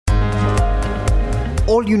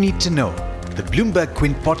all you need to know, the Bloomberg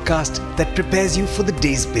Quint podcast that prepares you for the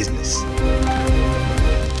day's business.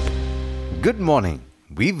 Good morning.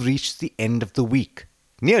 We've reached the end of the week.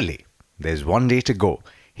 Nearly. There's one day to go.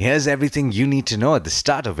 Here's everything you need to know at the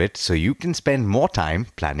start of it so you can spend more time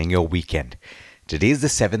planning your weekend. Today's the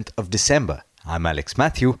 7th of December. I'm Alex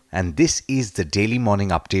Matthew, and this is the daily morning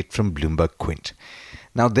update from Bloomberg Quint.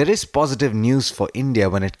 Now, there is positive news for India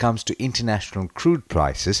when it comes to international crude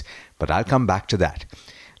prices, but I'll come back to that.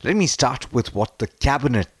 Let me start with what the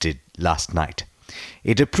cabinet did last night.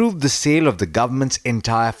 It approved the sale of the government's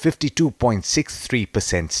entire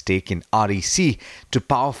 52.63% stake in REC to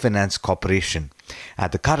Power Finance Corporation.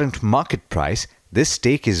 At the current market price, this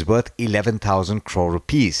stake is worth 11,000 crore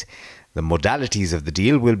rupees. The modalities of the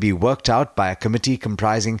deal will be worked out by a committee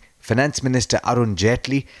comprising Finance Minister Arun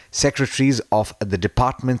Jaitley, secretaries of the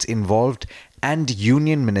departments involved, and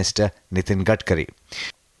Union Minister Nitin Gadkari.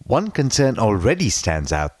 One concern already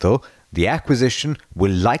stands out though. The acquisition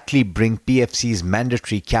will likely bring PFC's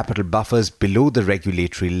mandatory capital buffers below the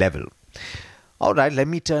regulatory level. Alright, let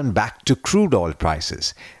me turn back to crude oil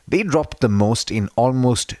prices. They dropped the most in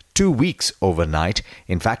almost 2 weeks overnight.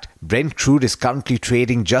 In fact, Brent crude is currently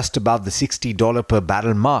trading just above the $60 per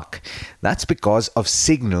barrel mark. That's because of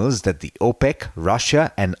signals that the OPEC,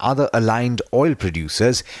 Russia and other aligned oil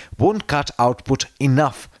producers won't cut output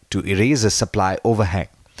enough to erase a supply overhang.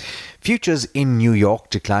 Futures in New York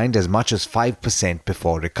declined as much as 5%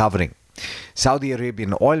 before recovering. Saudi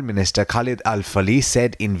Arabian Oil Minister Khalid Al-Falih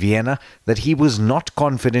said in Vienna that he was not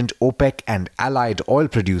confident OPEC and allied oil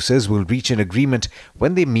producers will reach an agreement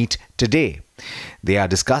when they meet today. They are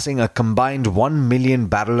discussing a combined 1 million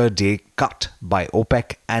barrel a day cut by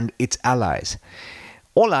OPEC and its allies.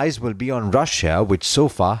 All eyes will be on Russia, which so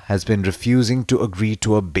far has been refusing to agree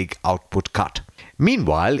to a big output cut.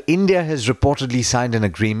 Meanwhile, India has reportedly signed an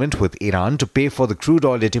agreement with Iran to pay for the crude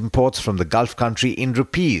oil it imports from the Gulf country in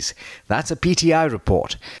rupees. That's a PTI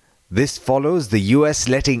report. This follows the US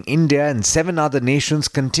letting India and 7 other nations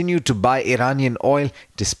continue to buy Iranian oil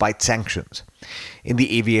despite sanctions. In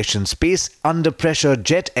the aviation space, under pressure,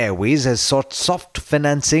 Jet Airways has sought soft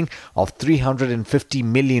financing of $350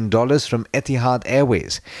 million from Etihad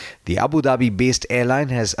Airways. The Abu Dhabi-based airline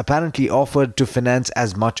has apparently offered to finance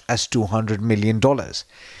as much as $200 million.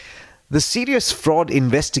 The Serious Fraud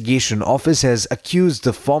Investigation Office has accused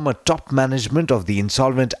the former top management of the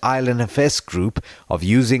insolvent IL&FS Group of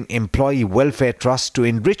using employee welfare trusts to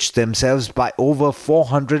enrich themselves by over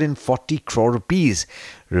 440 crore rupees,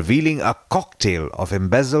 revealing a cocktail of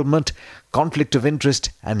embezzlement, conflict of interest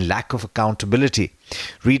and lack of accountability.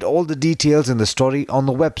 Read all the details in the story on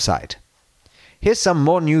the website. Here's some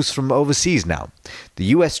more news from overseas now. The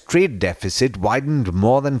US trade deficit widened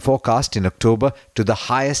more than forecast in October to the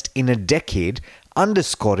highest in a decade,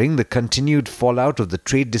 underscoring the continued fallout of the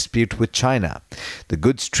trade dispute with China. The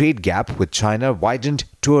goods trade gap with China widened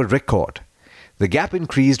to a record. The gap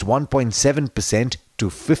increased 1.7% to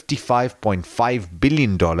 $55.5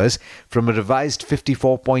 billion from a revised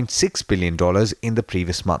 $54.6 billion in the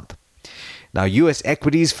previous month. Now, US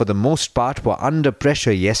equities for the most part were under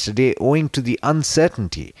pressure yesterday owing to the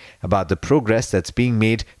uncertainty about the progress that's being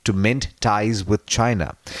made to mend ties with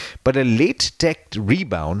China. But a late tech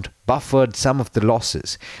rebound buffered some of the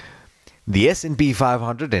losses. The S&P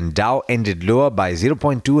 500 and Dow ended lower by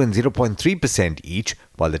 0.2 and 0.3% each,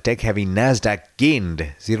 while the tech-heavy Nasdaq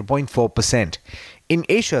gained 0.4%. In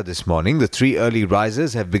Asia this morning, the 3 early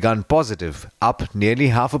risers have begun positive, up nearly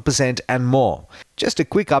 0.5% and more. Just a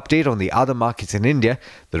quick update on the other markets in India.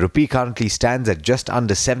 The rupee currently stands at just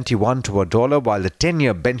under 71 to a dollar, while the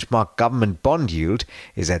 10-year benchmark government bond yield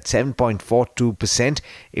is at 7.42%.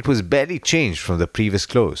 It was barely changed from the previous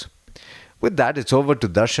close. With that, it's over to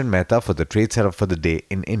Darshan Mehta for the trade setup for the day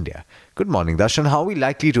in India. Good morning, Darshan. How are we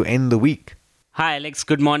likely to end the week? Hi Alex,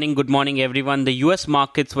 good morning everyone. The US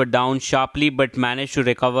markets were down sharply but managed to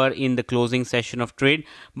recover in the closing session of trade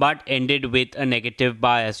but ended with a negative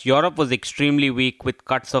bias. Europe was extremely weak with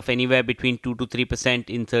cuts of anywhere between 2 to 3%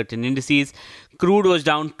 in certain indices. Crude was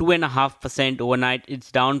down 2.5% overnight.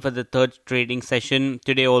 It's down for the third trading session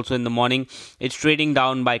today also in the morning. It's trading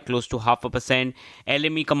down by close to 0.5%.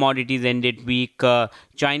 LME commodities ended weak.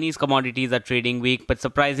 Chinese commodities are trading weak, but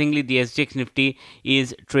surprisingly the SGX Nifty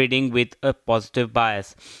is trading with a positive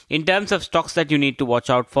bias. In terms of stocks that you need to watch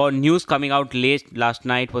out for, news coming out late last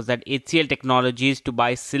night was that HCL Technologies to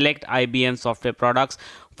buy select IBM software products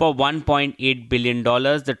for $1.8 billion.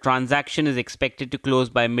 The transaction is expected to close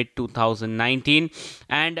by mid-2019,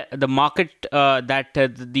 and the market that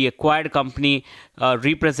the acquired company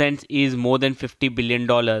represents is more than $50 billion.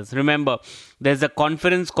 Remember, there's a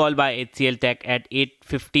conference call by HCL Tech at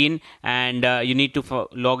 8:15, and you need to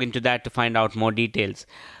log into that to find out more details.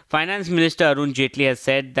 Finance Minister Arun Jaitley has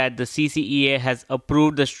said that the CCEA has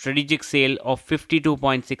approved the strategic sale of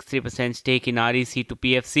 52.63% stake in REC to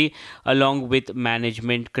PFC along with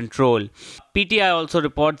management control. PTI also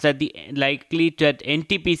reports that likely that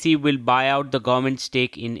NTPC will buy out the government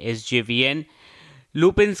stake in SJVN.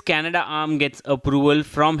 Lupin's Canada arm gets approval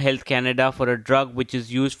from Health Canada for a drug which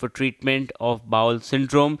is used for treatment of bowel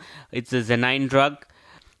syndrome. It's a Xenine drug.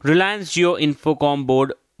 Reliance Jio Infocom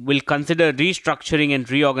board will consider restructuring and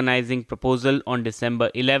reorganizing proposal on December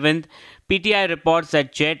 11th. PTI reports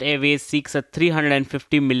that Jet Airways seeks a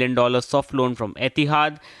 $350 million soft loan from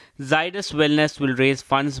Etihad. Zydus Wellness will raise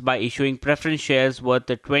funds by issuing preference shares worth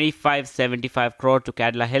a 2575 crore to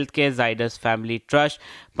Cadila Healthcare, Zydus Family Trust,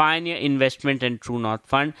 Pioneer Investment and True North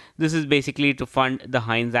Fund. This is basically to fund the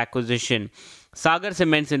Heinz acquisition. Sagar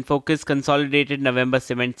Cements in focus, consolidated November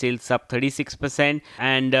cement sales up 36%,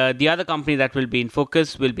 and the other company that will be in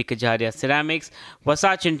focus will be Kajaria Ceramics.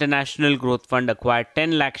 Wasatch International Growth Fund acquired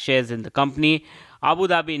 10 lakh shares in the company. Abu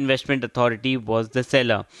Dhabi Investment Authority was the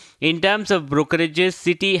seller. In terms of brokerages,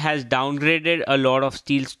 Citi has downgraded a lot of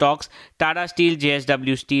steel stocks. Tata Steel,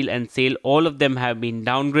 JSW Steel and SAIL, all of them have been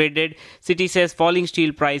downgraded. Citi says falling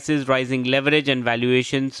steel prices, rising leverage and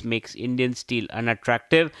valuations makes Indian steel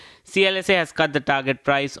unattractive. CLSA has cut the target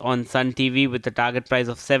price on Sun TV with a target price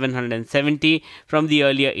of 770 from the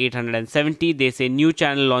earlier 870. They say new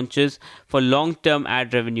channel launches for long-term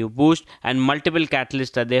ad revenue boost and multiple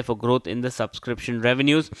catalysts are there for growth in the subscription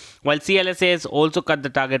revenues. While CLSA has also cut the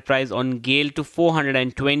target price on GAIL to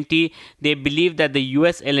 420, they believe that the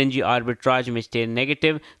US LNG arbitrage may stay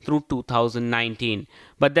negative through 2019.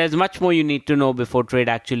 But there's much more you need to know before trade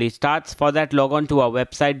actually starts. For that, log on to our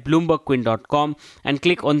website bloombergquint.com and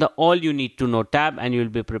click on the All You Need to Know tab and you'll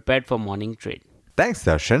be prepared for morning trade. Thanks,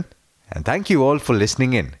 Darshan. And thank you all for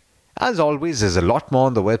listening in. As always, there's a lot more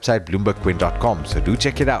on the website bloombergquint.com, so do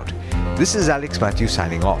check it out. This is Alex Matthews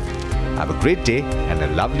signing off. Have a great day and a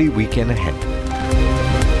lovely weekend ahead.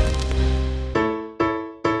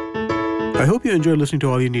 I hope you enjoyed listening to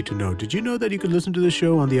All You Need to Know. Did you know that you can listen to the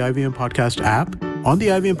show on the IVM Podcast app? On the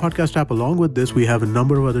IVM Podcast app, along with this, we have a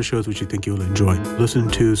number of other shows which you think you'll enjoy. Listen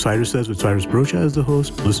to Cyrus Says with Cyrus Brocha as the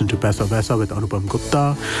host. Listen to Paisa Vaisa with Anupam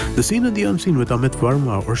Gupta. The Scene and the Unseen with Amit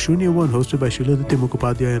Verma. Or Shunya One hosted by Shiladitya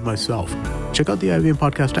Mukhopadhyay and myself. Check out the IVM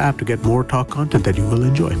Podcast app to get more talk content that you will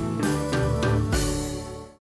enjoy.